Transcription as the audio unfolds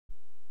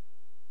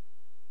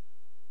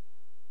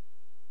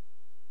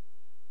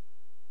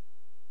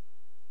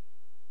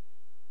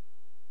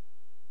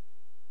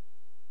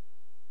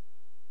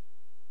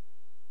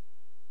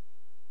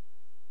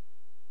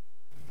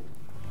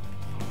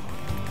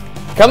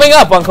Coming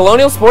up on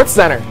Colonial Sports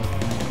Center.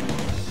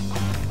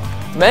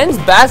 Men's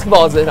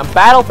basketball is in a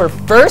battle for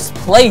first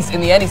place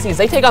in the NEC as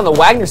they take on the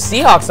Wagner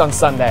Seahawks on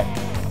Sunday.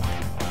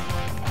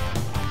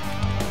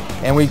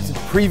 And we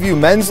preview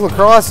men's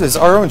lacrosse as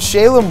our own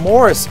Shayla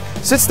Morris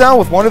sits down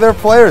with one of their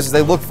players as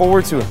they look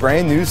forward to a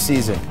brand new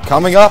season.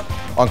 Coming up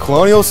on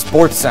Colonial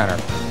Sports Center.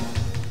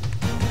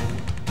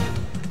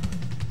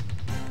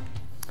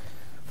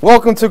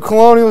 Welcome to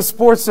Colonial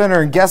Sports Center,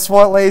 and guess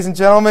what, ladies and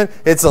gentlemen?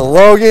 It's a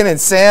Logan and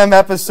Sam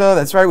episode.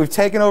 That's right, we've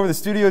taken over the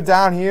studio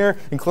down here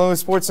in Colonial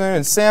Sports Center,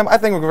 and Sam, I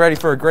think we're ready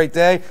for a great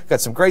day. Got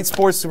some great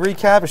sports to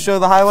recap and show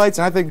the highlights,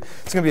 and I think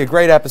it's going to be a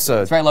great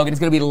episode. That's right, Logan. It's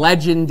going to be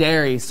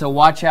legendary, so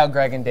watch out,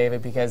 Greg and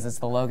David, because it's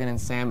the Logan and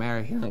Sam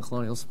era here on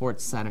Colonial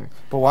Sports Center.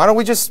 But why don't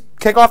we just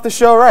kick off the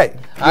show right? All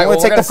right, well,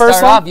 we're going to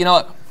start off. You know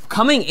what?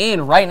 Coming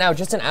in right now,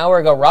 just an hour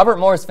ago, Robert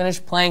Morris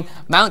finished playing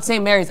Mount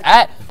St. Mary's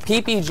at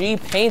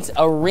PPG Paints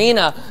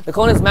Arena. The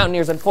Colonials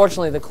Mountaineers,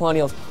 unfortunately, the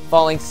Colonials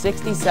falling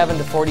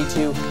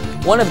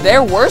 67-42. One of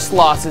their worst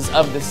losses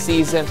of the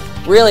season.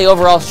 Really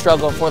overall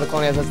struggle for the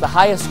Colonials as the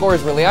highest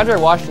scorers were Leandre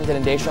Washington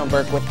and Deshaun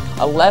Burke with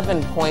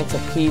 11 points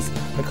apiece.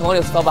 The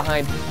Colonials fell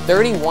behind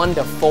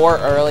 31-4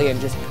 early and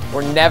just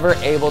were never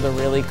able to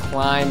really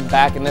climb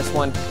back in this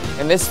one.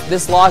 And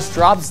this loss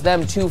drops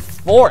them to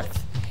 4th.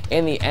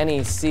 In the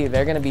NEC.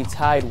 They're going to be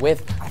tied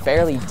with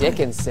Fairleigh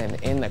Dickinson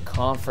in the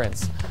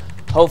conference.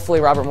 Hopefully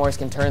Robert Morris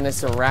can turn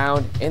this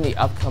around in the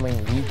upcoming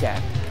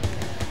weekend.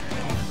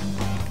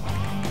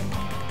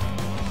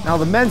 Now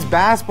the men's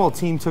basketball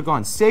team took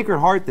on Sacred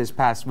Heart this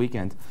past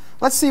weekend.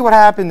 Let's see what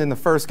happened in the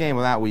first game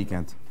of that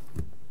weekend.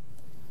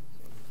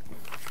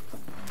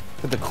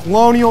 But the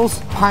Colonials,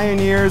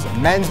 Pioneers,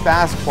 men's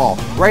basketball.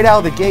 Right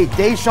out of the gate,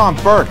 Deshaun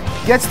Burke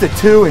gets the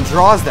 2 and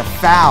draws the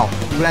foul.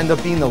 He would end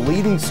up being the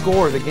leading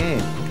scorer of the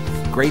game.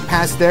 Great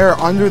pass there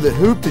under the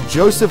hoop to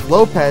Joseph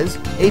Lopez.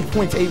 8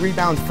 points, 8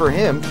 rebounds for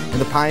him and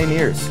the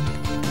Pioneers.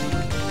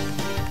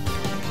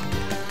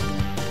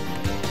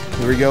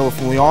 Here we go with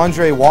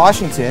Leandre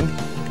Washington.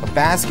 A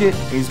basket.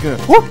 He's going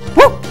to whoop,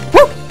 whoop,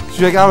 whoop.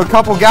 Check out a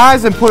couple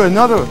guys and put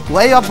another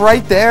layup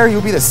right there. He'll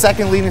be the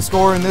second leading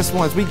scorer in this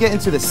one as we get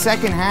into the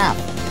second half.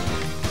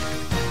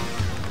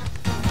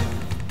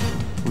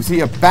 We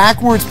see a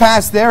backwards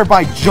pass there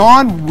by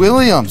John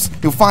Williams.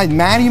 He'll find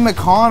Matty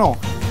McConnell.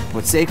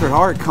 But Sacred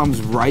Heart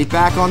comes right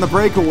back on the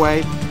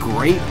breakaway.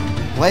 Great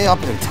layup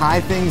to tie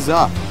things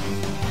up.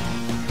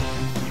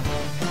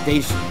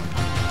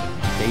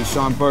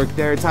 Deshaun Burke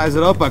there ties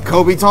it up, but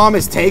Kobe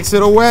Thomas takes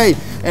it away.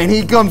 And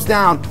he comes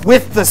down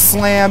with the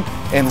slam.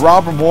 And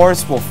Robert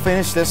Morris will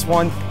finish this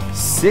one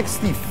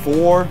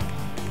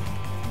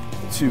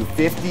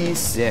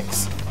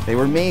 64-56. They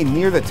remain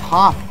near the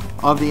top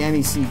of the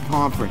NEC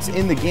conference.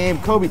 In the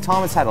game, Kobe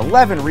Thomas had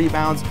 11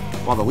 rebounds,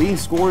 while the leading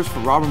scorers for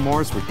Robert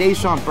Morris were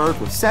Deshaun Burke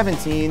with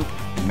 17,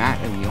 and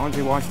Matt and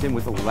Leandre Washington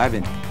with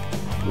 11.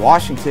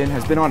 Washington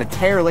has been on a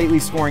tear lately,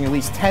 scoring at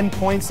least 10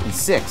 points in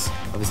 6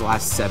 of his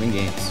last 7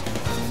 games.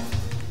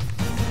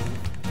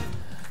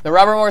 The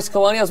Robert Morris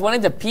Colonials went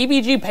into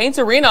PPG Paints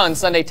Arena on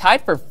Sunday,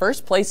 tied for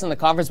first place in the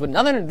conference with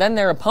none other than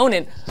their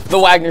opponent, the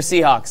Wagner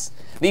Seahawks.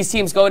 These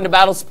teams go into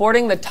battle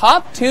sporting the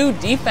top 2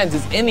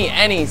 defenses in the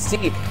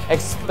NEC.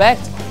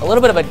 Expect a little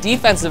bit of a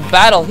defensive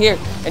battle here.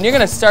 And you're going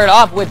to start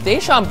off with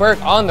Deshaun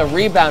Burke on the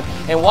rebound.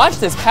 And watch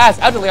this pass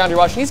out to Leandre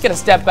Washington. He's going to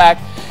step back.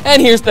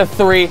 And here's the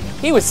 3.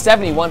 He was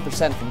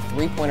 71% from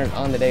three-pointers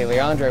on the day.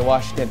 Leandre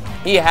Washington,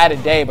 he had a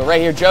day. But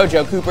right here,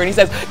 JoJo Cooper, and he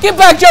says, "Get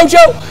back,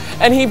 JoJo!"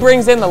 And he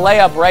brings in the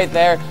layup right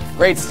there.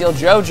 Great steal.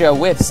 JoJo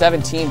with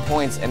 17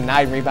 points and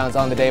 9 rebounds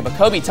on the day. But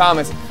Kobe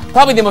Thomas,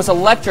 probably the most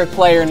electric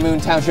player in Moon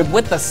Township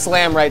with the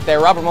slam right there.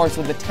 Robert Morris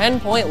with the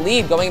 10-point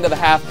lead going into the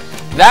half.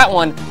 That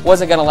one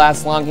wasn't going to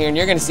last long here, and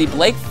you're going to see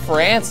Blake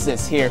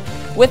Francis here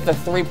with the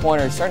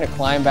three-pointer starting to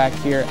climb back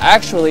here.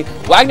 Actually,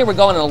 Wagner would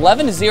go on an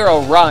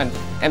 11-0 run,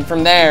 and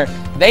from there,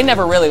 they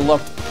never really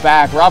looked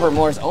back. Robert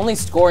Morris only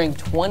scoring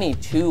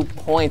 22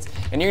 points,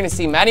 and you're going to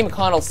see Matty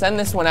McConnell send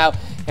this one out,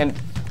 and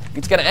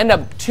it's going to end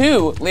up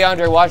to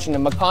Leandre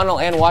Washington.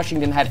 McConnell and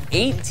Washington had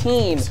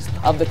 18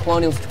 of the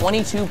Colonials'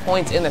 22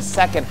 points in the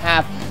second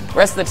half. The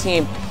rest of the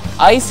team,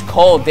 ice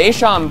cold.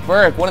 Deshaun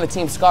Burke, one of the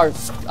team's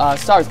stars,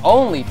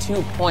 only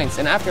 2 points.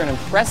 And after an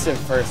impressive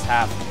first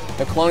half,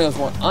 the Colonials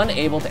were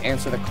unable to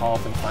answer the call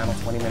for the final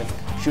 20 minutes,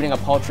 shooting a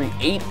paltry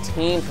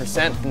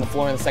 18% from the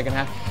floor in the second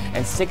half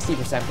and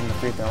 60% from the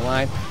free throw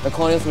line. The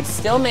Colonials would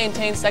still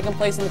maintain second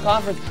place in the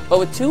conference, but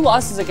with 2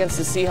 losses against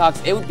the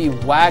Seahawks, it would be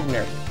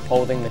Wagner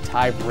holding the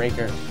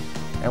tiebreaker.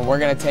 And we're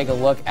going to take a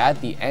look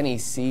at the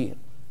NEC.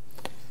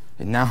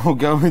 And now we'll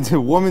go into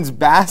women's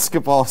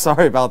basketball.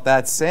 Sorry about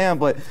that, Sam,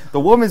 but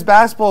the women's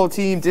basketball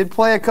team did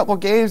play a couple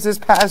games this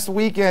past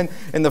weekend,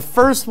 and the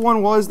first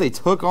one was they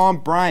took on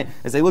Bryant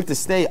as they look to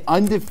stay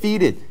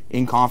undefeated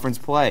in conference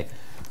play.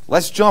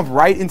 Let's jump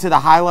right into the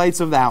highlights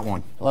of that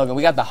one. Logan,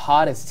 we got the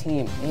hottest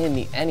team in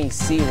the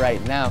NEC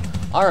right now,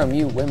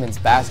 RMU women's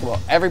basketball.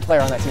 Every player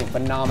on that team,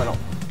 phenomenal.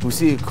 We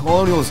see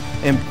Colonials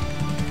and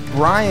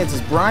Bryant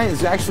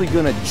is actually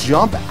going to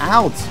jump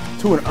out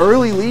to an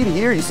early lead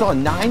here. You saw a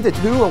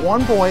 9-2 at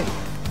one point,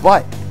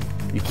 but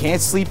you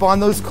can't sleep on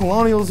those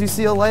Colonials. You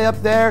see a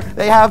layup there.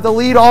 They have the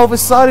lead all of a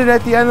sudden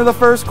at the end of the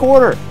first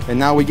quarter. And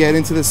now we get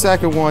into the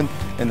second one,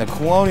 and the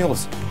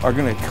Colonials are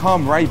going to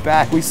come right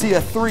back. We see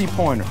a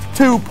three-pointer,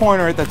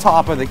 two-pointer at the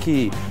top of the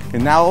key.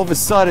 And now all of a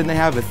sudden they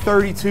have a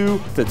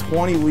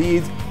 32-20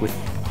 lead with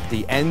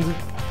the end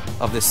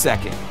of the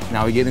second.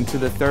 Now we get into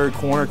the third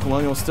quarter.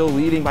 Colonials still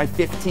leading by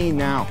 15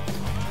 now.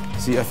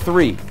 See a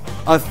three.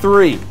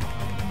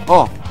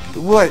 Oh,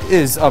 what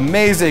is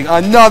amazing,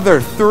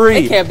 another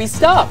three. They can't be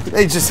stopped.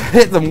 They just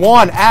hit them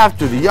one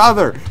after the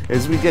other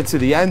as we get to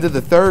the end of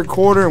the third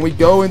quarter and we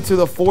go into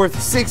the fourth,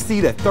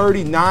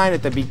 60-39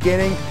 at the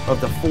beginning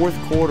of the fourth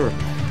quarter.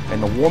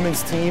 And the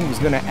women's team was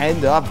going to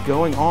end up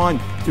going on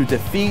to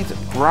defeat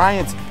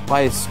Bryant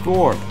by a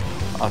score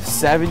of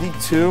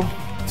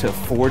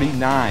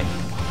 72-49.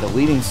 The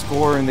leading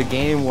scorer in the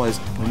game was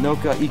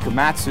Hanoka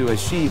Ikamatsu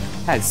as she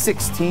had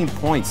 16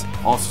 points.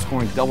 Also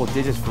scoring double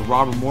digits for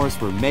Robert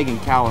Morris were Megan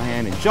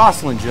Callahan and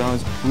Jocelyn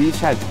Jones, who each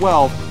had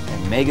 12,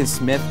 and Megan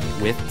Smith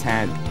with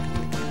 10.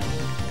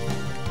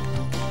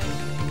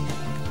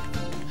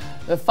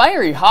 The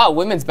fiery hot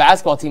women's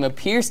basketball team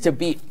appears to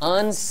be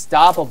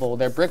unstoppable.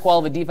 Their brick wall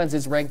of a defense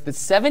is ranked the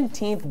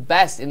 17th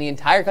best in the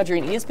entire country,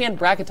 and ESPN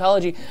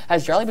Bracketology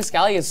has Charlie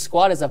Biscalia's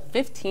squad as a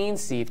 15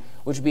 seed,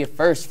 which would be a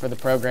first for the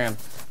program.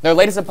 Their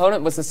latest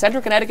opponent was the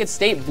Central Connecticut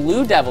State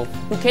Blue Devil,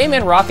 who came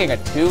in rocking a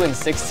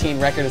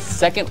 2-16 record as the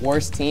second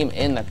worst team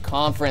in the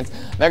conference.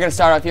 They're going to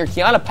start off here.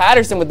 Kiana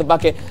Patterson with the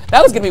bucket.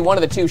 That was going to be one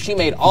of the two she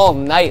made all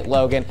night,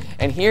 Logan.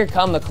 And here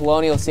come the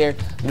Colonials here.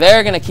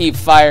 They're going to keep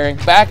firing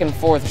back and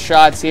forth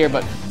shots here,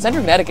 but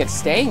Central Connecticut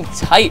staying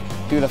tight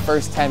through the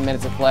first 10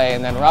 minutes of play,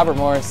 and then Robert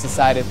Morris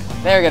decided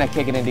they're going to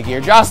kick it into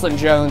gear. Jocelyn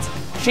Jones,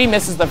 she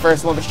misses the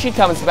first one, but she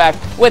comes back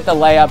with the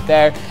layup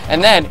there,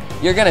 and then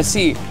you're going to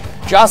see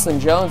Jocelyn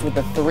Jones with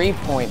the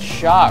three-point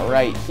shot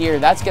right here.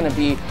 That's going to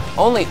be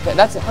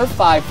that's her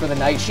 5 for the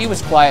night. She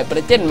was quiet, but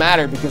it didn't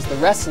matter because the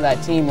rest of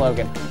that team,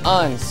 Logan,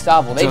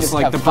 unstoppable. They just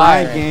like kept the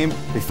firing. Bryant game,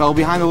 they fell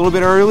behind a little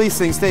bit early,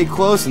 so they stayed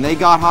close, and they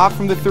got hot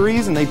from the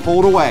threes, and they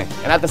pulled away.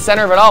 And at the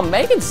center of it all,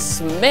 Megan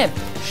Smith,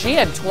 she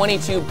had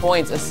 22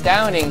 points,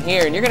 astounding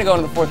here. And you're going to go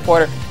into the fourth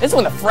quarter. This is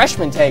when the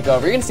freshmen take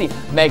over. You're going to see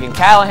Megan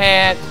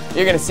Callahan.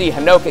 You're going to see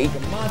Hanoka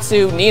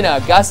Ikamatsu, Nina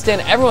Augustin,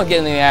 everyone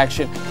getting in the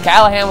action.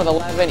 Callahan with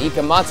 11,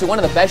 Ikamatsu, one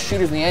of the best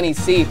shooters in the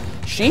NEC.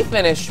 She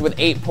finished with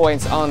 8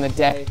 points on the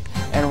day.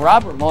 And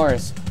Robert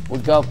Morris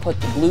would go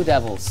put the Blue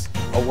Devils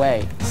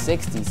away,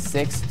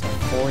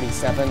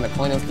 66-47. The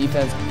Colonials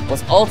defense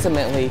was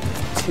ultimately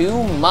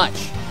too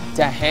much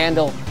to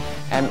handle.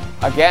 And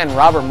again,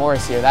 Robert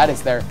Morris here, that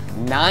is their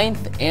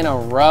 9th in a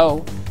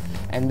row,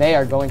 and they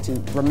are going to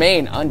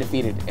remain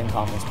undefeated in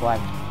conference play.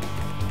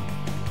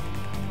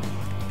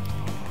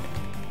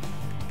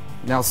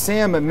 Now,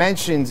 Sam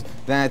mentioned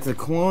that the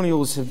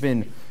Colonials have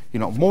been,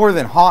 more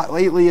than hot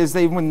lately as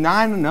they've won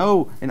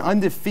 9-0 and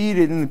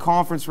undefeated in the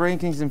conference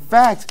rankings. In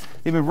fact,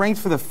 they've been ranked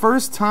for the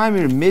first time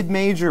in a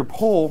mid-major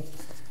poll.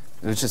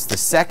 It's just the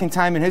second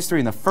time in history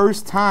and the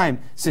first time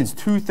since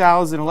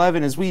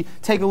 2011. As we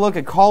take a look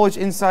at College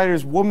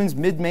Insider's women's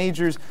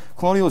mid-majors,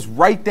 Colonials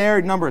right there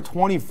at number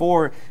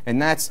 24,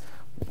 and that's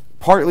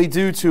partly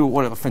due to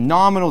what a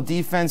phenomenal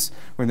defense.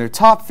 We're in their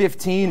top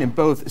 15 in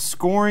both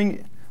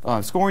scoring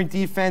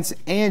defense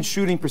and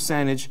shooting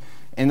percentage.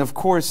 And of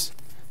course,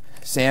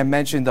 Sam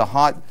mentioned the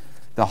hot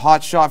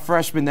shot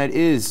freshman that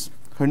is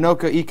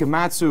Hanoka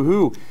Ikamatsu,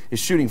 who is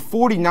shooting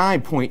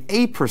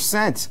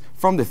 49.8%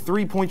 from the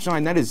three-point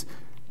line. That is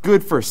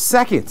good for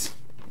second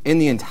in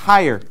the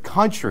entire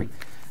country.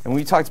 And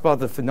we talked about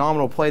the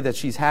phenomenal play that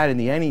she's had in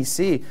the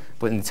NEC,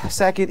 but in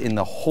second in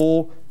the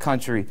whole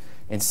country.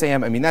 And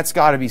Sam, I mean, that's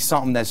got to be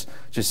something that's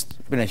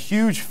just been a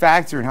huge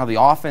factor in how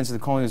the offense of the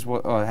Colonials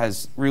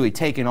has really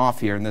taken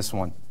off here in this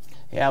one.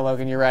 Yeah,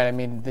 Logan, you're right. I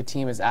mean, the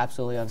team is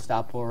absolutely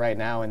unstoppable right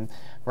now. And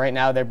right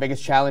now, their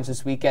biggest challenge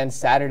this weekend,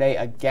 Saturday,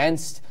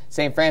 against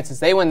St. Francis.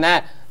 They win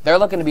that, they're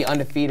looking to be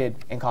undefeated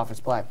in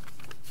conference play.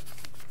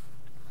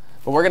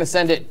 But we're going to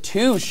send it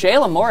to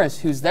Shayla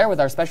Morris, who's there with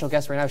our special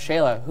guest right now.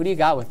 Shayla, who do you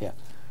got with you?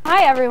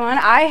 Hi, everyone.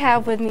 I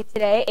have with me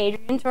today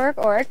Adrian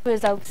Torek-Orrick, who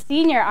is a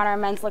senior on our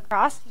men's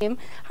lacrosse team.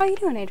 How are you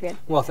doing, Adrian?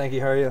 Well, thank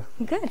you. How are you?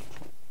 Good.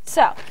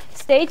 So,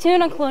 stay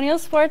tuned on Colonial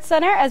Sports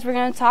Center as we're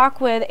going to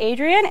talk with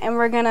Adrian, and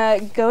we're going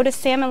to go to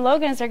Sam and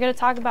Logan as they're going to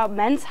talk about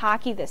men's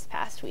hockey this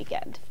past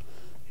weekend.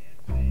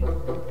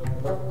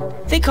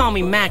 They call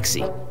me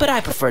Maxie, but I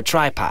prefer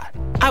tripod.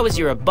 I was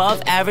your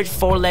above-average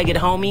four-legged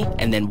homie,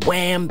 and then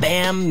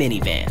wham-bam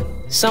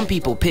minivan. Some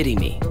people pity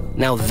me.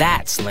 Now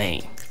that's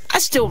lame. I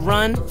still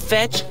run,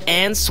 fetch,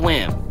 and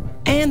swim.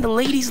 And the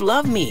ladies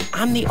love me.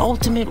 I'm the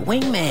ultimate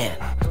wingman.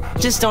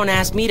 Just don't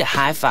ask me to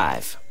high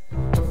five.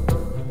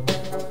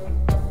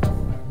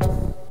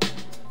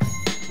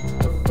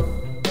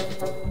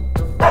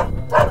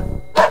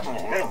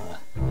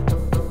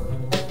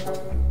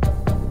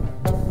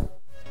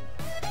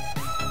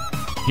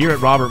 Here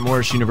at Robert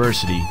Morris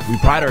University, we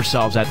pride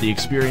ourselves at the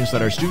experience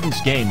that our students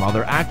gain while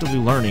they're actively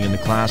learning in the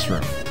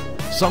classroom.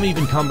 Some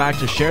even come back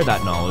to share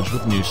that knowledge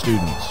with new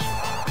students.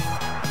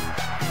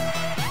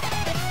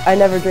 I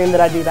never dreamed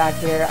that I'd be back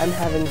here. I'm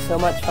having so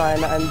much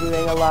fun. I'm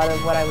doing a lot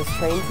of what I was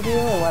trained to do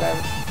and what I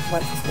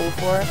went to school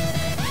for.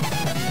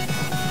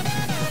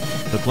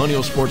 The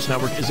Colonial Sports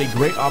Network is a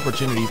great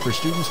opportunity for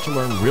students to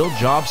learn real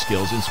job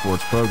skills in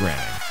sports programming.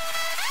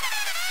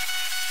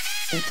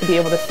 To be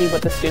able to see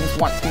what the students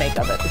want to make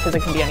of it, because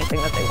it can be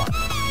anything that they want.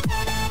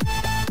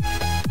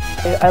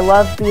 I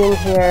love being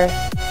here,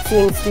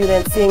 seeing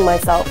students, seeing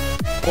myself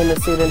in the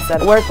students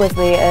that work with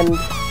me, and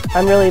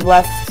I'm really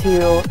blessed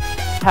to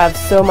have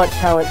so much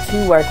talent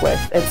to work with.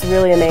 It's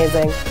really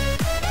amazing.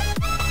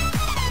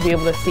 To be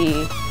able to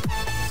see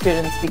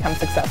students become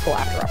successful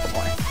after Upper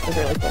Morris is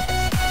really cool.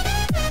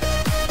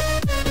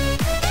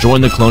 Join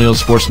the Colonial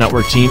Sports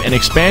Network team and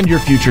expand your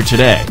future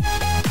today.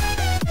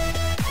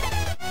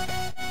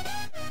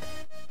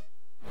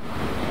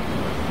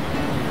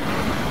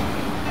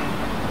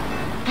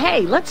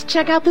 Hey, let's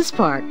check out this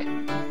park.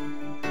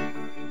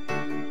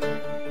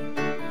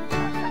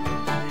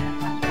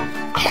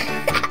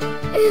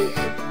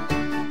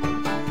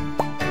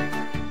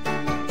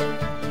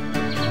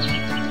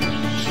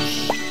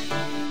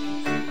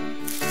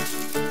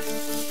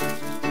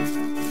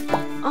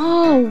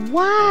 Oh,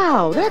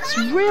 wow, that's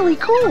really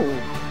cool.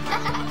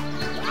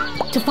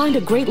 To find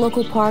a great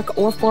local park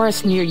or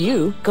forest near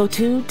you, go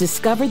to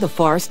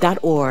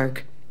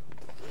discovertheforest.org.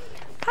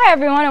 Hi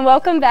everyone, and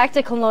welcome back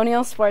to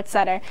Colonial Sports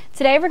Center.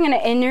 Today we're going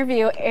to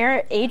interview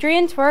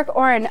Adrian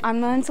Twerk-Oren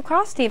on the men's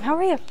lacrosse team. How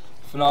are you?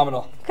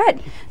 Phenomenal.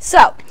 Good.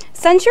 So,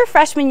 since your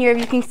freshman year,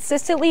 you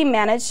consistently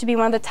managed to be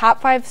one of the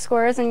top 5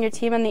 scorers in your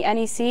team in the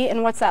NEC,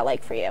 and what's that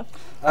like for you?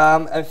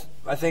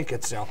 I think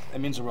it's, it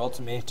means the world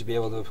to me to be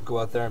able to go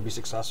out there and be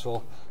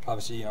successful.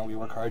 Obviously, we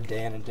work hard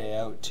day in and day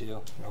out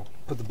to,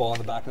 put the ball in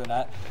the back of the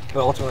net.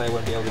 But ultimately, I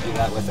wouldn't be able to do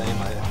that with any of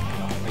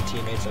my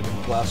teammates. I've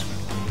been blessed.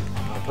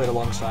 I played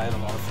alongside a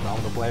lot of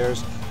phenomenal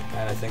players,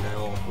 and I think I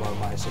owe a lot of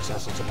my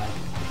successes to them.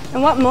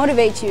 And what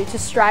motivates you to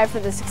strive for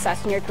the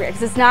success in your career?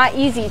 Because it's not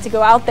easy to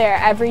go out there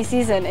every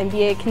season and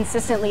be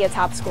consistently a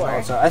top scorer.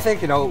 No, so I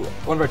think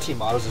one of our team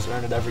mottos is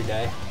earn it every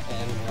day,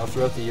 and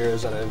throughout the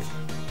years that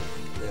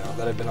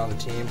I've been on the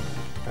team,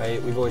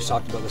 right, we've always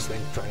talked about this thing,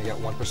 trying to get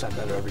 1%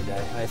 better every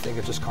day. And I think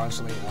it's just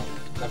constantly,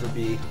 never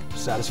be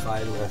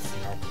satisfied with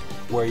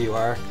where you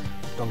are.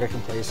 Don't get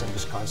complacent.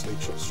 Just constantly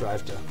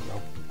strive to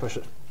push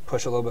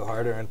a little bit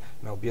harder and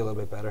be a little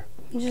bit better.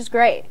 Which is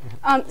great.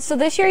 So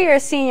this year you're a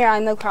senior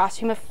on the lacrosse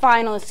team, a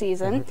final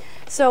season.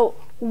 So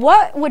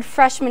what would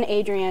freshman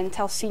Adrian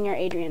tell senior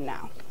Adrian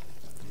now?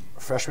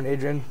 Freshman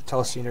Adrian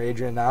tell senior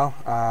Adrian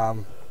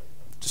now,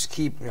 just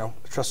keep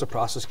trust the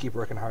process, keep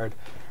working hard,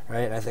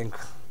 right? And I think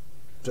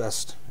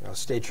just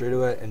stay true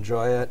to it,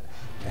 enjoy it,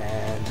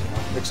 and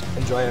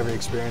enjoy every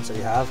experience that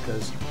you have,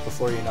 because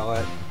before you know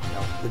it,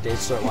 the days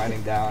start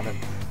winding down, and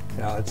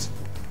that's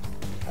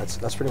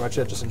pretty much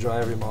it. Just enjoy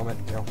every moment.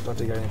 Don't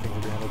take anything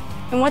for granted.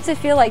 And what's it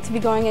feel like to be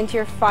going into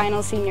your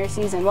final senior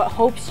season? What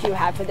hopes do you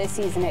have for this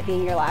season, it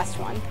being your last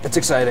one? It's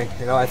exciting.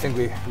 I think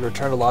we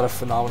returned a lot of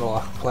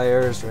phenomenal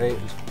players, right?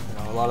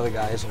 A lot of the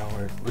guys,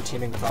 we're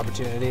teaming with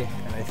opportunity,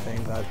 and I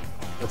think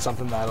that's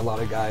something that a lot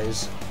of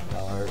guys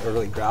are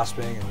really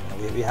grasping,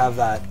 and we have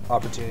that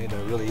opportunity to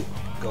really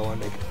go and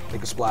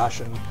make a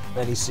splash in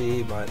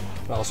NEC, but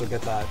also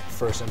get that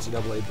first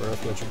NCAA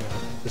berth, which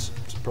this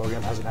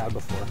program hasn't had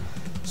before.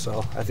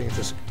 So I think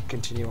just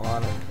continue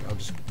on and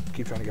just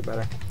keep trying to get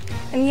better.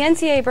 And the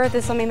NCAA berth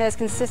is something that has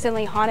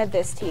consistently haunted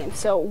this team.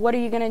 So what are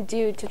you going to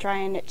do to try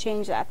and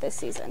change that this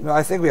season? No,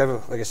 I think we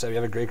have, like I said, we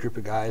have a great group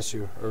of guys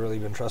who are really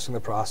been trusting the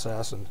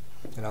process. And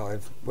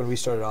when we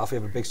started off, we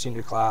have a big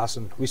senior class,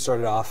 and we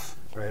started off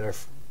right.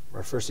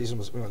 Our first season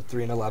we went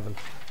 3-11,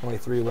 only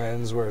 3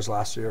 wins, whereas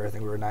last year I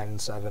think we were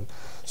 9-7.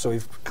 So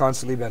we've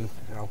constantly been,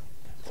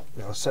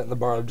 setting the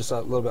bar just a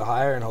little bit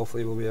higher, and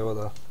hopefully we'll be able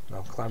to,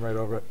 climb right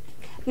over it.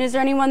 And is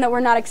there anyone that we're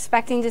not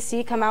expecting to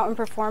see come out and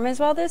perform as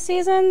well this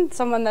season?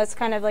 Someone that's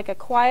kind of like a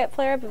quiet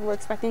player, but we're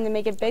expecting to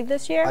make it big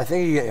this year? I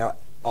think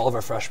all of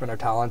our freshmen are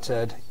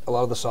talented. A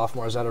lot of the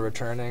sophomores that are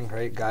returning,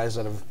 right, guys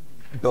that have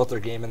built their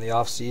game in the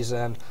off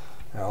season,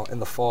 in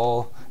the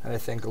fall, and I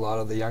think a lot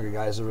of the younger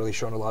guys have really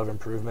shown a lot of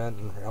improvement.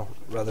 And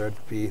whether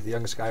it be the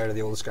youngest guy or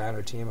the oldest guy on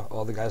our team,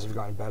 all the guys have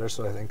gotten better.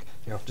 So I think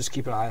just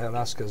keep an eye on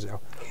us, because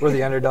we're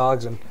the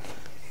underdogs, and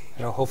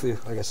hopefully,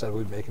 like I said,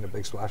 we'll be making a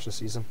big splash this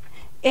season.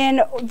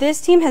 And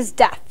this team has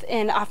depth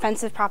in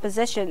offensive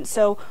proposition.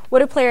 So what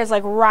do players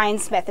like Ryan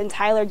Smith and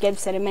Tyler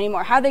Gibson and many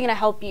more, how are they going to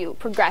help you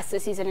progress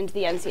this season into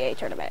the NCAA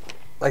tournament?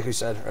 Like we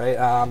said,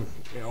 right,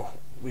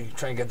 we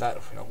try and get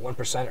that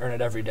 1%, earn it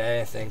every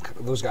day. I think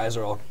those guys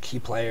are all key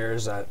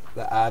players that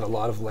add a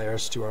lot of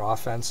layers to our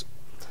offense.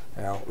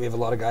 We have a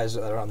lot of guys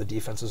that are on the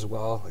defense as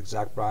well, like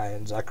Zach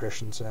Bryan, Zach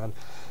Christensen,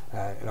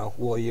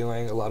 Will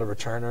Ewing, a lot of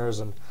returners,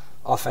 and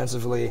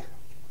offensively,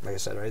 like I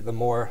said, right, the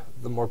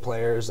more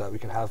players that we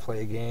can have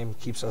play a game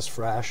keeps us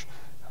fresh,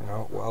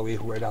 while we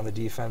wear down the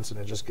defense, and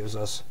it just gives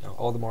us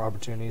all the more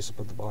opportunities to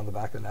put the ball in the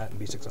back of the net and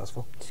be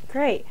successful.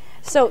 Great.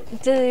 So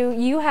do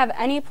you have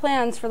any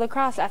plans for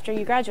lacrosse after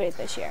you graduate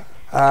this year?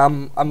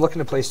 I'm looking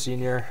to play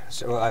senior.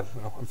 So I'm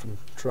from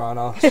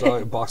Toronto,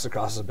 so box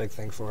lacrosse is a big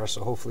thing for us.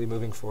 So hopefully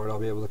moving forward, I'll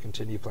be able to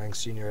continue playing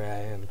senior A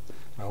and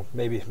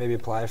maybe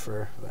apply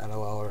for the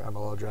NLL or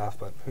MLL draft.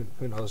 But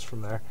who knows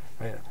from there?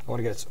 Right? I want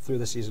to get through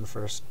the season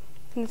first.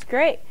 That's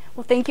great.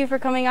 Well, thank you for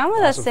coming on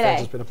with us today.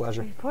 Thanks. It's been a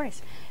pleasure. Of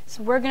course.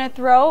 So we're going to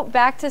throw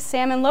back to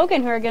Sam and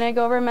Logan, who are going to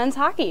go over men's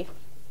hockey.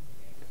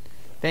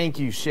 Thank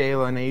you,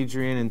 Shayla and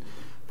Adrian.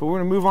 But we're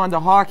going to move on to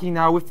hockey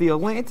now. With the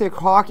Atlantic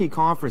Hockey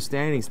Conference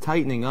standings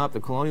tightening up, the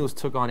Colonials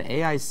took on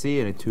AIC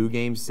in a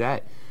 2-game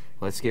set.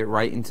 Let's get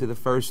right into the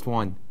first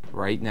one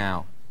right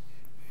now.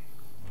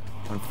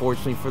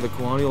 Unfortunately for the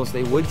Colonials,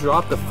 they would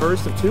drop the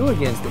first of 2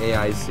 against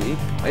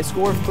AIC by a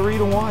score of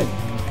 3-1.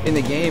 In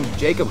the game,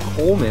 Jacob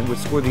Coleman would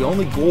score the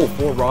only goal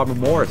for Robert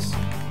Morris.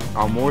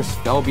 Morris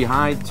fell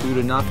behind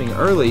 2-0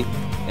 early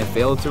and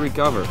failed to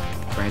recover.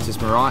 Francis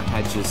Marat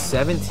had just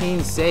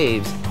 17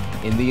 saves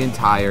in the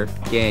entire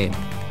game.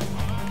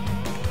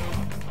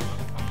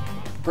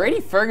 Brady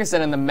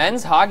Ferguson and the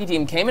men's hockey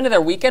team came into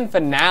their weekend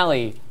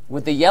finale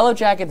with the Yellow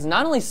Jackets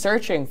not only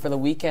searching for the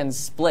weekend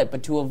split,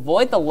 but to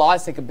avoid the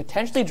loss that could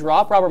potentially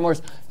drop Robert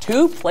Morris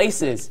 2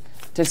 places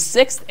to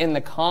 6th in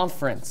the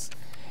conference.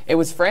 It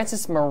was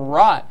Francis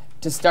Marat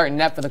to start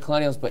net for the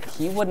Colonials, but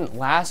he wouldn't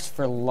last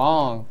for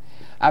long.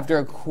 After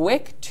a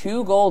quick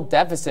 2-goal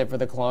deficit for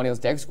the Colonials,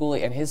 Derek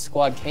Schooley and his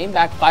squad came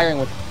back firing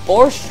with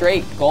 4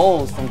 straight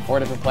goals from 4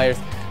 different players.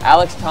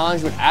 Alex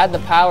Tonge would add the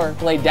power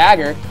play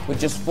dagger with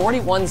just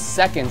 41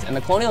 seconds, and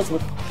the Colonials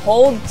would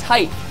hold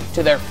tight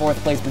to their 4th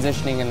place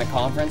positioning in the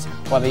conference,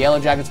 while the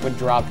Yellow Jackets would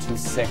drop to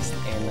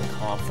 6th in the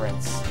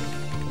conference.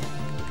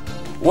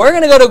 We're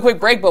going to go to a quick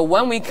break, but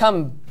when we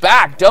come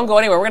back, don't go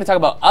anywhere. We're going to talk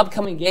about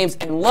upcoming games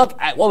and look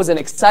at what was an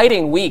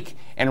exciting week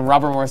in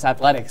Robert Morris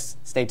Athletics.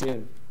 Stay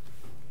tuned.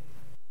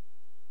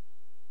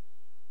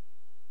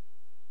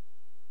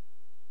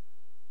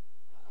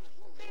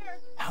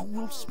 How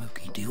will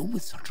Smokey deal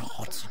with such a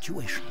hot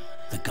situation?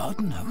 The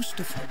garden hose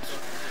defense.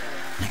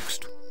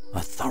 Next, a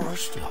thorough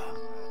stir.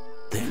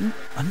 Then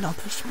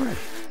another spray.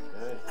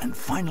 And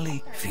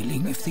finally,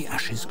 feeling if the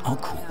ashes are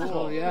cool.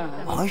 Oh, yeah.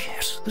 Ah,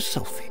 yes, the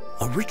selfie.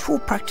 A ritual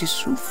practiced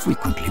so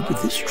frequently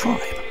with this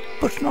tribe,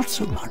 but not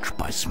so much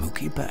by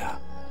Smokey Bear.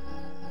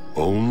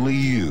 Only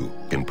you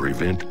can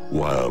prevent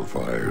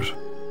wildfires.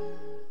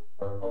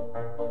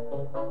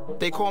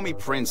 They call me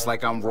Prince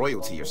like I'm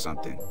royalty or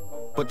something.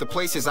 But the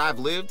places I've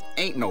lived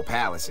ain't no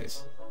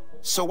palaces.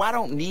 So I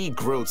don't need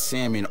grilled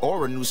salmon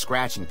or a new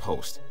scratching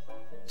post.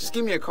 Just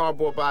give me a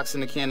cardboard box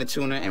and a can of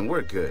tuna and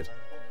we're good.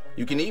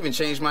 You can even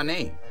change my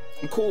name.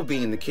 I'm cool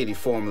being the kitty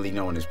formerly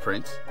known as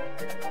Prince.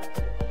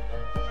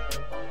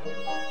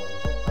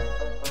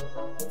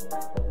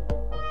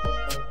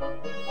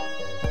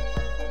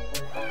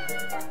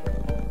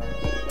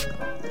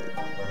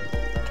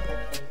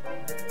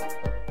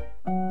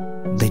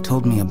 They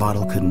told me a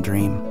bottle couldn't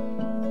dream.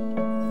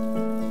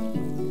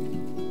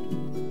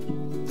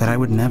 That I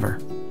would never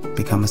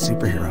become a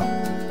superhero.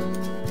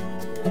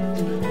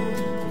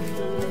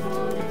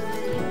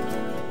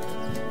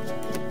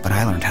 But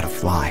I learned how to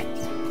fly.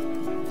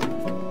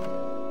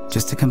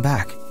 Just to come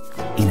back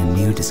in a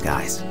new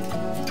disguise.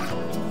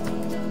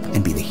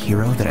 And be the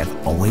hero that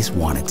I've always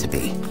wanted to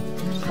be.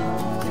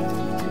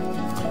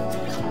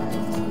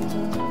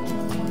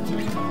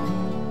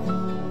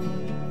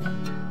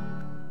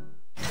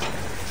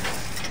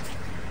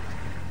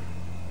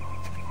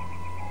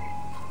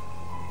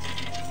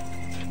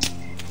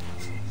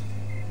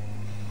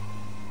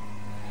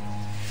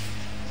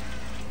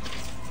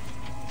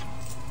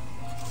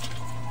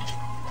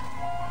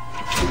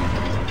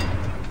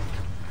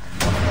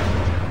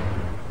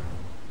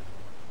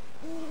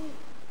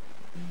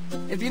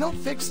 If you don't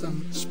fix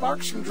them,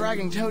 sparks from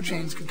dragging tow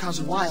chains could cause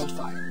a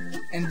wildfire,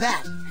 and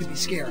that could be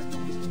scary.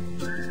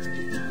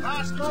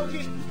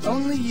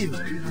 Only you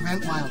can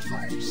prevent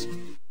wildfires.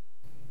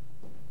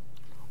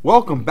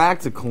 Welcome back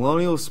to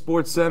Colonial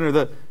Sports Center,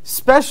 the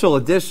special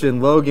edition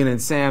Logan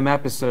and Sam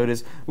episode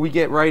as we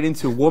get right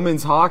into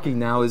women's hockey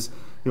now. As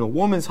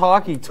women's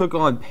hockey took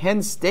on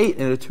Penn State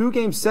in a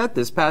 2-game set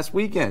this past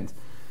weekend.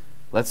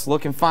 Let's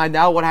look and find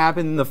out what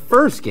happened in the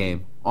first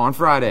game on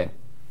Friday.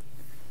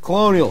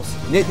 Colonials,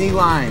 Nittany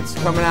Lions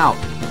coming out.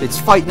 It's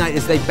fight night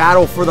as they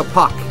battle for the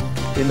puck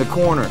in the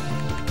corner.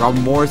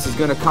 Robert Morris is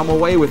going to come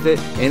away with it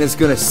and is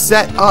going to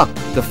set up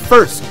the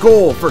first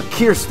goal for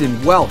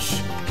Kirsten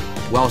Welsh.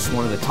 Welsh,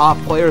 one of the top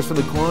players for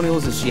the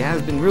Colonials, as she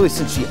has been really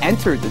since she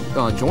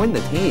joined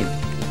the team.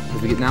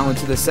 As we get now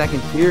into the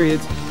second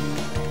period,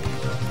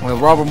 well,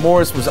 Robert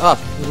Morris was up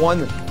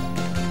 1-0,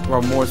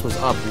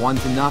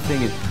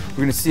 and we're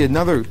going to see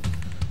another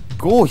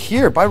goal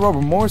here by Robert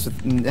Morris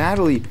with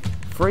Natalie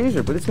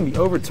Fraser, but it's going to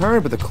be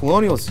overturned. But the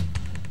Colonials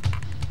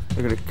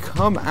are going to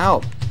come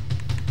out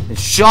and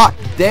shot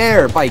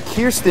there by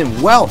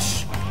Kirsten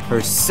Welsh,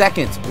 her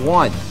second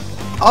one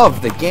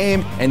of the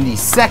game and the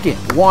second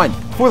one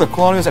for the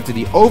Colonials after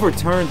the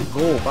overturned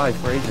goal by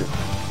Fraser.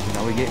 And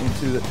now we get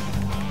into the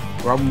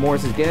Robert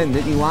Morris again.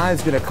 Nittany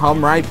Lions going to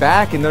come right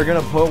back and they're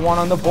going to put one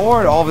on the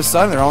board. All of a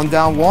sudden they're on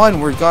down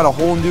 1. We've got a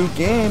whole new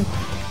game.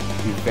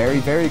 A very,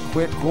 very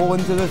quick goal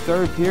into the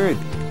third period.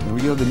 Here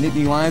we go. The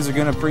Nittany Lions are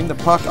going to bring the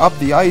puck up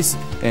the ice.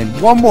 And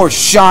one more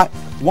shot,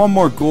 one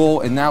more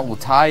goal, and that will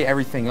tie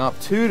everything up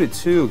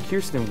 2-2.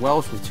 Kirsten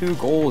Welsh with 2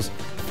 goals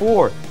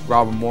for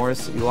Robert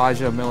Morris.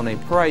 Elijah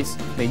Milne-Price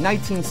made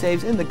 19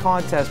 saves in the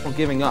contest while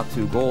giving up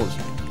 2 goals.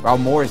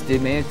 Robert Morris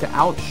did manage to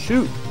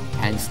outshoot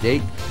Penn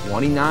State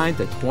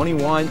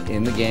 29-21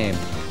 in the game.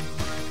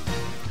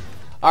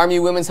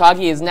 RMU women's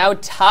hockey has now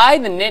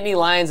tied the Nittany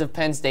Lions of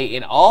Penn State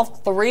in all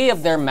 3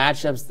 of their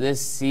matchups this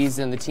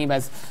season. The team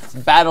has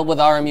battled with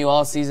RMU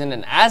all season,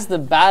 and as the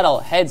battle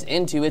heads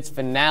into its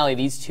finale,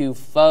 these 2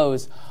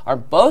 foes are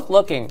both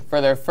looking for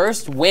their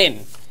first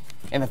win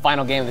in the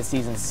final game of the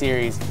season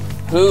series.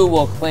 Who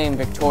will claim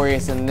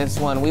victorious in this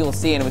one? We will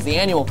see, and it was the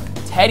annual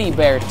Teddy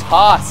Bear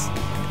Toss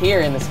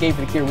here in the Skate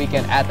for the Cure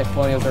weekend at the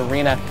Colonials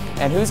Arena.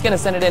 And who's going to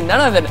send it in? None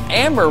other than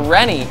Amber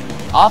Rennie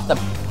off the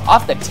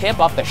tip,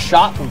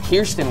 shot from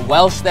Kirsten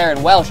Welsh there,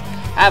 and Welsh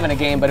having a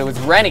game, but it was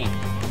Rennie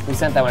who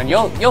sent that one.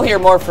 You'll hear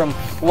more from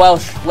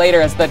Welsh later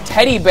as the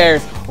Teddy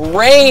Bears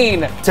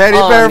rain Teddy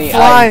Bear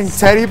flying. Ice.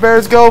 Teddy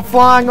Bears go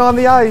flying on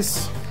the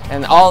ice.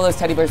 And all those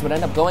teddy bears would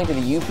end up going to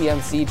the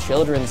UPMC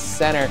Children's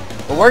Center.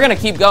 But we're going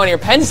to keep going here.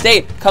 Penn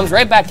State comes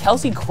right back.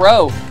 Kelsey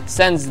Crow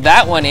sends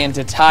that one in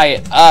to tie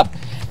it up.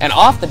 And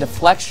off the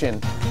deflection,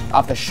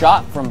 off the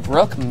shot from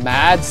Brooke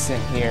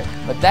Madsen here.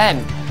 But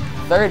then,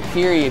 third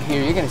period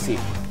here, you're going to see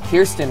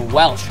Kirsten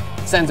Welsh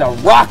sends a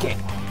rocket.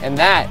 And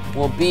that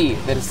will be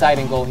the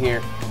deciding goal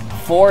here.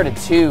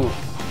 4-2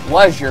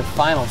 was your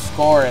final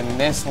score in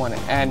this one.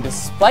 And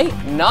despite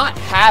not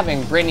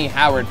having Brittany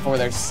Howard for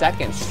their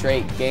 2nd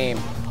straight game,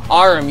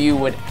 RMU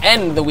would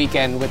end the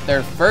weekend with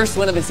their first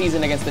win of the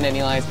season against the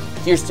Nittany Lions.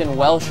 Kirsten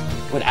Welsh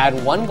would add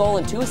 1 goal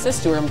and 2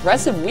 assists to her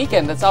impressive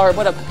weekend that saw her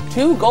put up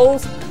 2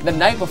 goals the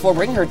night before,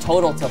 bringing her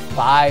total to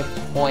 5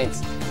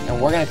 points. And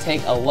we're going to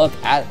take a look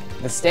at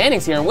the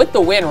standings here. And with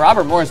the win,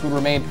 Robert Morris would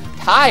remain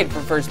tied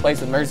for first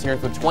place with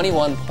Mercyhurst with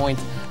 21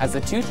 points as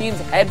the 2 teams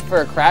head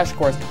for a crash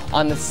course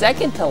on the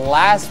second to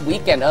last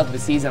weekend of the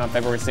season on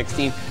February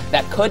 16th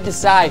that could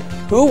decide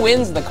who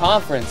wins the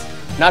conference.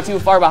 Not too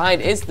far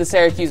behind is the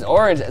Syracuse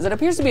Orange, as it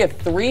appears to be a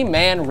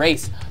 3-man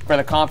race for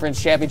the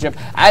conference championship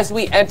as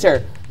we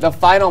enter the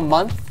final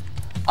month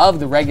of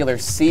the regular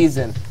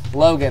season.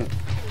 Logan,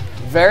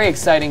 very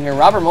exciting here.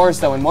 Robert Morris,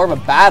 though, in more of a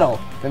battle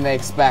than they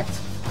expect.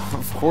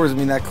 Of course, I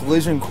mean, that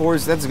collision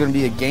course, that's going to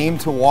be a game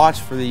to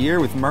watch for the year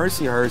with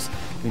Mercyhurst.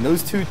 I mean,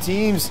 those 2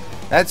 teams,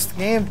 that's the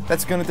game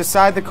that's going to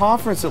decide the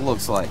conference, it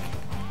looks like.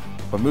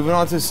 But moving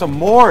on to some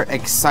more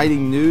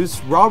exciting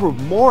news, Robert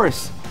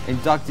Morris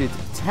inducted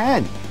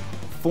 10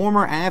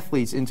 former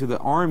athletes into the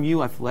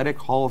RMU Athletic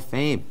Hall of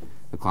Fame.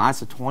 The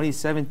class of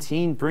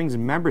 2017 brings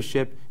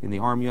membership in the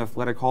RMU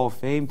Athletic Hall of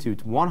Fame to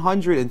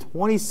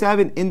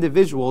 127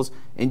 individuals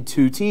in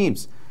 2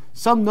 teams.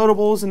 Some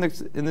notables in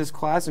this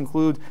class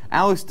include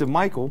Alex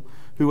DeMichael,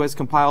 who has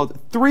compiled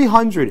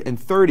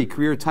 330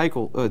 career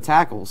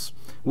tackles,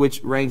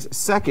 which ranks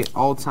 2nd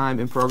all-time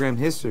in program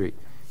history.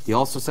 He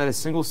also set a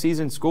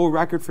single-season school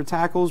record for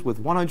tackles with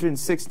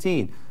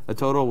 116, a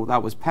total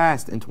that was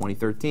passed in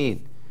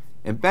 2013.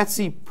 And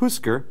Betsy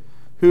Pusker,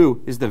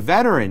 who is the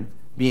veteran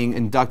being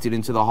inducted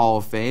into the Hall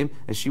of Fame,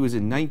 as she was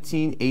in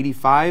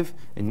 1985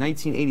 and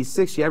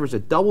 1986. She averaged a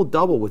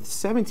double-double with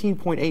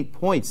 17.8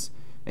 points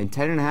and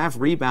 10.5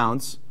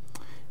 rebounds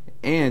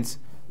and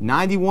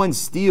 91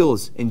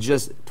 steals in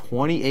just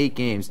 28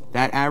 games.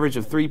 That average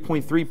of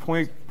 3.3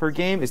 points per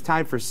game is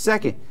tied for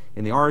 2nd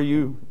in the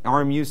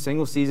RMU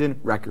single-season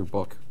record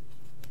book.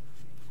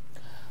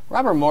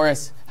 Robert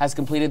Morris has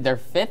completed their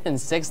 5th and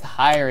 6th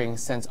hiring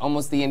since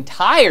almost the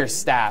entire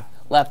staff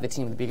left the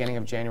team at the beginning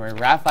of January.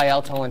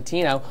 Rafael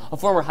Tolentino, a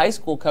former high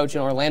school coach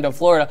in Orlando,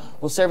 Florida,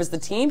 will serve as the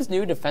team's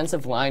new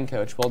defensive line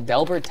coach, while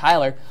Delbert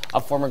Tyler,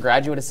 a former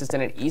graduate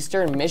assistant at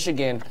Eastern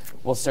Michigan,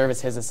 will serve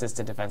as his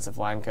assistant defensive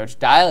line coach.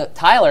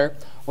 Tyler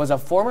was a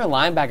former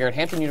linebacker at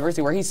Hampton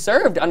University, where he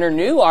served under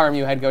new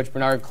RMU head coach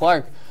Bernard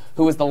Clark,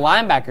 who was the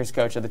linebackers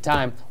coach at the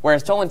time,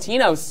 whereas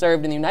Tolentino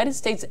served in the United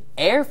States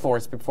Air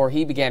Force before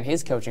he began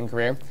his coaching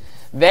career.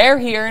 There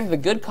he earned the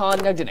Good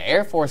Conduct and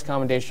Air Force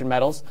Commendation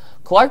medals.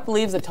 Clark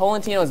believes that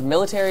Tolentino's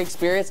military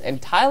experience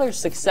and Tyler's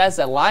success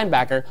at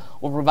linebacker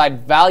will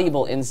provide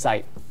valuable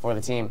insight for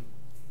the team.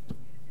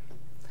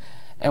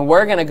 And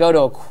we're going to go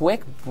to a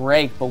quick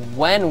break, but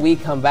when we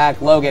come back,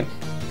 Logan,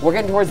 we're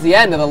getting towards the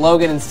end of the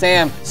Logan and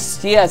Sam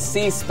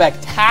CSC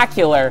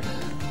Spectacular.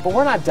 But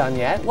we're not done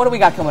yet. What do we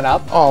got coming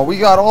up? Oh, we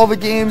got all the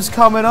games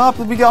coming up,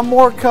 and we got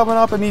more coming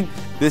up. I mean,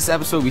 this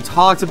episode, we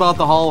talked about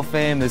the Hall of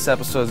Fame. This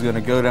episode is going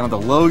to go down the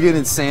Logan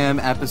and Sam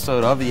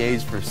episode of the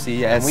Age for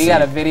CSC. And we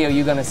got a video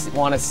you're going to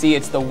want to see.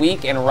 It's the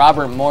week in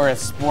Robert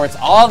Morris sports.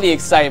 All the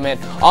excitement,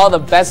 all the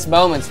best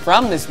moments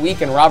from this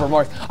week in Robert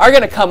Morris are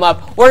going to come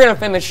up. We're going to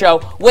finish the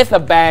show with a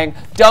bang.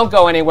 Don't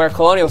go anywhere.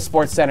 Colonial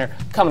Sports Center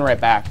coming right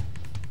back.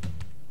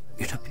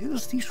 It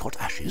appears these hot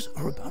ashes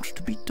are about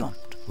to be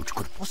dumped, which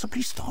could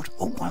possibly start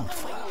a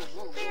wildfire.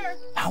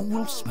 How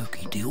will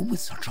Smokey deal with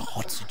such a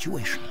hot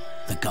situation?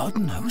 The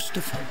garden hose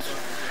defense.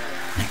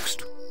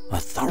 Next, a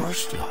thorough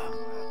stir.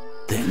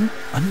 then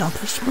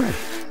another spray.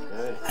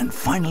 And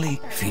finally,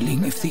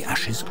 feeling if the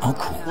ashes are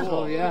cool.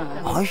 Oh, yeah.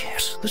 Ah,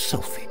 yes, the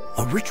selfie.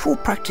 A ritual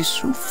practiced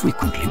so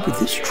frequently with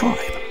this tribe,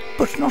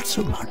 but not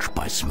so much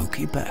by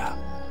Smokey Bear.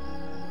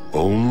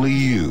 Only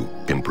you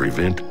can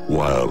prevent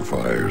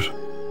wildfires.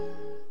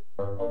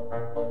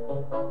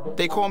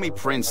 They call me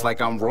Prince like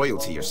I'm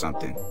royalty or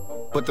something.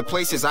 But the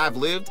places I've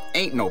lived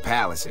ain't no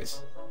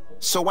palaces.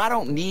 So I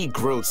don't need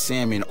grilled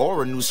salmon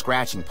or a new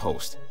scratching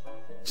post.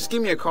 Just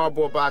give me a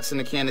cardboard box and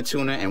a can of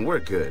tuna and we're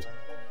good.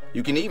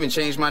 You can even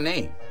change my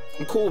name.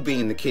 I'm cool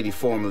being the kitty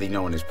formerly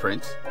known as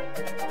Prince.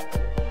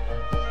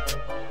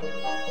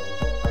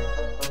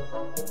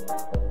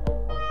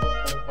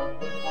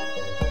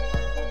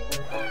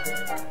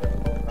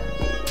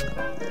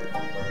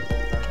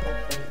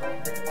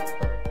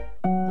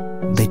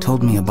 They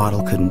told me a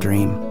bottle couldn't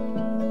dream.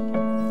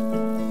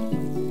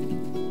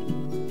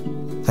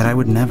 That I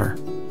would never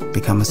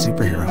become a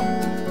superhero.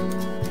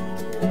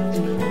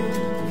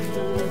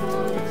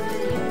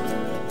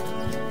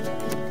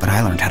 But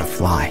I learned how to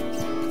fly.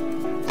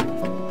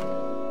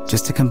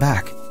 Just to come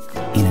back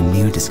in a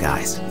new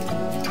disguise.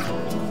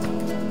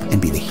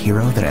 And be the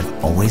hero that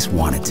I've always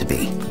wanted to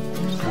be.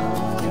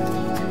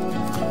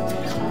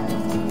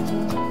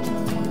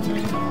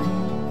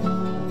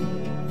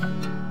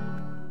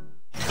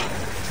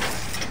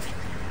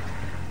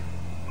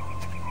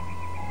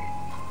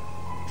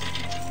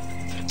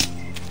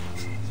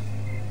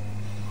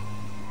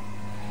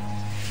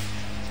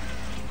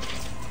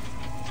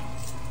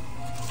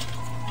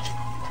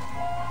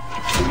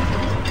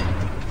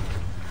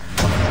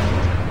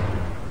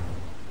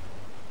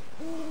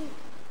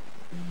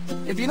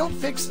 If you don't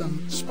fix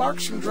them,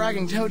 sparks from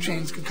dragging tow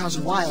chains could cause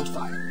a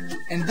wildfire,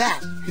 and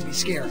that could be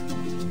scary.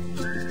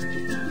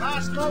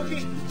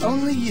 Smokey.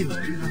 Only you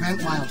can prevent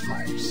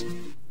wildfires.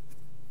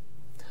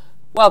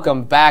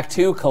 Welcome back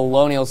to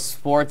Colonial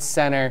Sports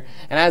Center,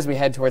 and as we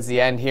head towards the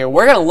end here,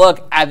 we're going to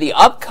look at the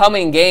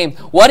upcoming game,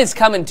 what is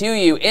coming to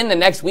you in the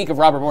next week of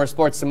Robert Morris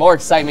Sports. Some more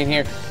excitement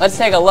here. Let's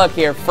take a look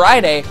here.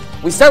 Friday,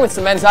 we start with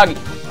some men's hockey.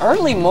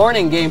 Early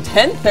morning game,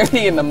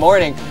 10:30 in the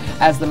morning,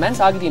 as the men's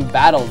hockey team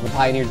battles the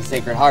Pioneers of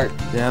Sacred Heart.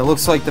 Yeah, it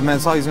looks like the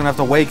men's hockey is going to have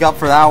to wake up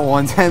for that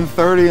one,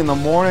 10:30 in the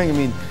morning. I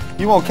mean,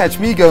 you won't catch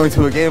me going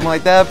to a game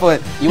like that,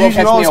 but you won't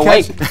catch me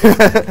awake.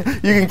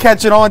 You can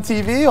catch it on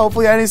TV,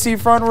 hopefully NEC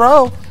front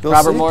row.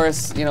 Robert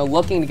Morris,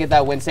 looking to get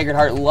that win. Sacred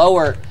Heart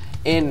lower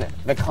in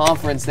the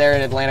conference there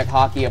in Atlantic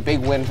Hockey. A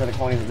big win for the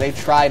Colonials. They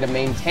try to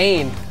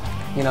maintain,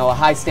 a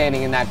high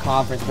standing in that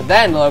conference. But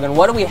then, Logan,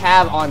 what do we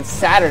have on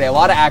Saturday? A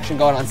lot of action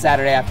going on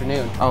Saturday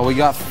afternoon. Oh, we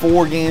got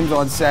 4 games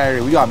on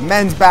Saturday. We got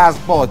men's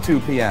basketball at 2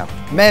 p.m.,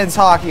 men's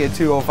hockey at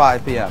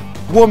 2:05 p.m.,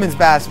 women's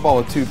basketball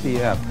at 2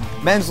 p.m.,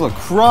 men's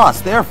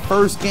lacrosse, their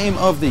first game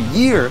of the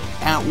year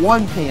at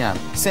 1 p.m.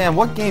 Sam,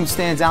 what game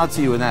stands out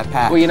to you in that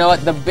pack? Well, you know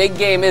what? The big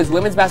game is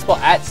women's basketball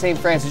at St.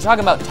 Francis. You're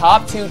talking about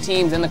top 2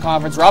 teams in the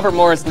conference. Robert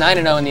Morris,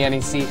 9-0 in the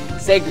NEC.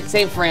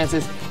 St.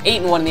 Francis,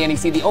 8-1 in the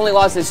NEC. The only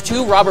loss is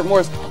to Robert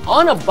Morris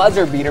on a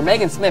buzzer beater.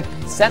 Megan Smith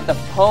sent the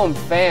home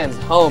fans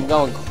home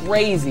going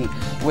crazy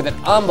with an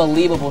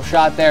unbelievable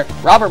shot there.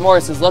 Robert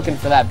Morris is looking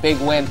for that big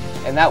win,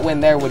 and that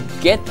win there would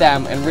get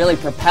them and really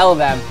propel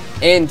them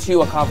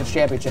into a conference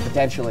championship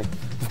potentially.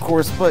 Of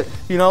course, but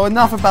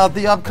enough about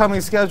the upcoming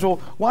schedule.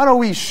 Why don't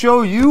we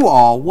show you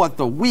all what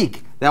the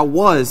week that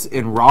was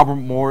in Robert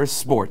Morris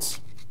sports?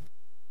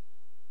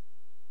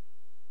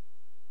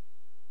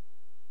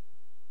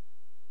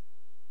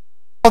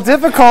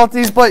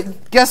 Difficulties,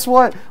 but guess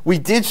what? We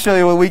did show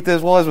you what week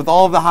this was with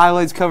all of the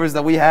highlights covers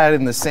that we had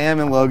in the Sam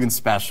and Logan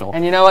special.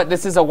 And you know what?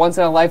 This is a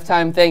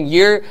once-in-a-lifetime thing.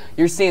 You're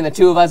seeing the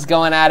two of us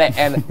going at it,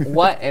 and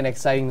what an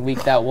exciting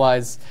week that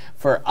was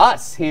for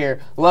us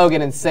here,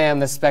 Logan and Sam,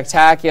 the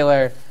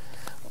Spectacular.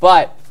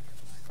 But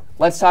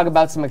let's talk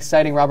about some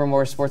exciting Robert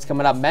Morris sports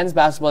coming up. Men's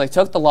basketball, they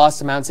took the loss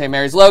to Mount St.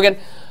 Mary's. Logan,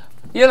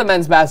 you're the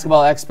men's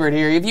basketball expert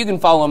here. If you can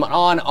follow him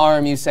on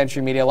RMU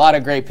Century Media, a lot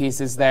of great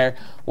pieces there.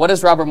 What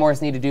does Robert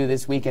Morris need to do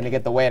this weekend to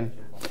get the win?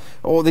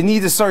 Well, they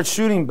need to start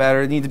shooting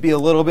better. They need to be a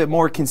little bit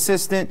more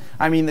consistent.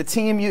 I mean, the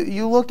team,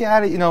 you look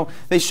at it,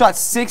 they shot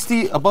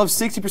above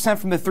 60%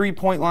 from the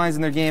three-point lines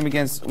in their game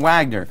against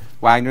Wagner.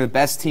 Wagner, the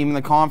best team in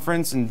the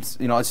conference, and,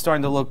 it's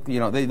starting to look,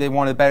 they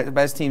one of the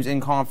best teams in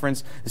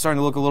conference. It's starting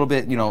to look a little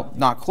bit,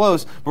 not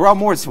close. But Rob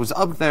Morris was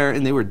up there,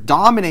 and they were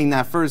dominating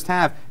that first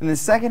half. In the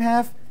second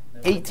half,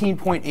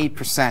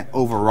 18.8%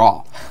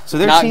 overall. So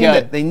their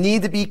team, they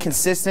need to be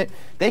consistent.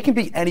 They can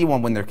beat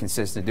anyone when they're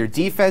consistent. Their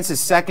defense is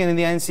second in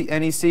the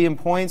NEC in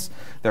points.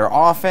 Their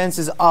offense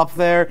is up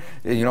there.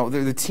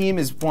 The team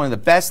is one of the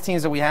best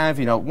teams that we have.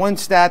 One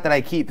stat that I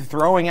keep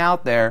throwing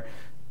out there,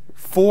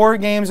 4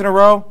 games in a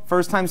row,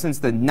 first time since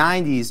the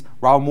 90s,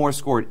 Robert Morris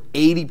scored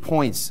 80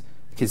 points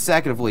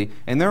consecutively,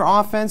 and their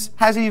offense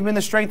hasn't even been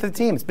the strength of the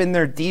team. It's been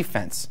their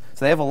defense.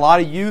 So they have a lot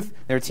of youth.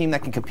 They're a team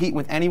that can compete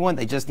with anyone.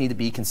 They just need to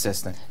be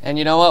consistent. And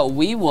you know what?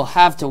 We will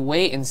have to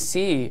wait and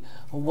see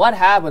what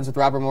happens with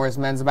Robert Morris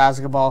men's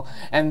basketball.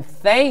 And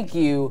thank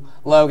you,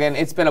 Logan.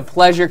 It's been a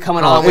pleasure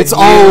coming on with you. It's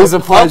always a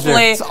pleasure.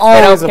 Hopefully it's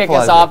always they don't kick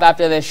us pleasure. off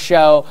after this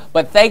show.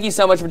 But thank you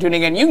so much for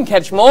tuning in. You can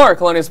catch more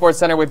Colonial Sports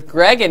Center with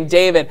Greg and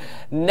David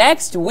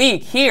next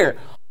week here.